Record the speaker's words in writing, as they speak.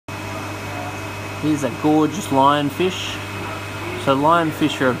Here's a gorgeous lionfish. So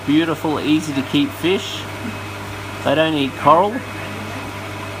lionfish are a beautiful, easy to keep fish. They don't eat coral,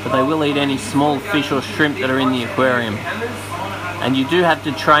 but they will eat any small fish or shrimp that are in the aquarium. And you do have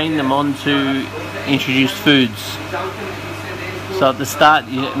to train them on to introduce foods. So at the start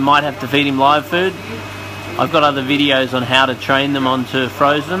you might have to feed him live food. I've got other videos on how to train them onto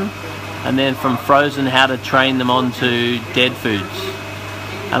frozen, and then from frozen how to train them onto dead foods.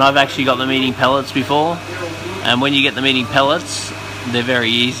 And I've actually got them eating pellets before, and when you get them eating pellets, they're very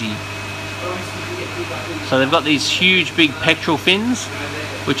easy. So they've got these huge big pectoral fins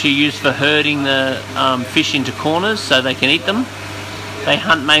which are used for herding the fish into corners so they can eat them. They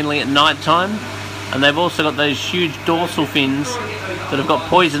hunt mainly at night time, and they've also got those huge dorsal fins that have got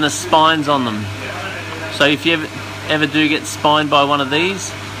poisonous spines on them. So if you ever do get spined by one of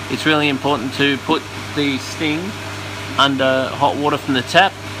these, it's really important to put the sting under hot water from the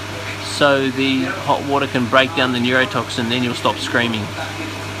tap so the hot water can break down the neurotoxin, then you'll stop screaming.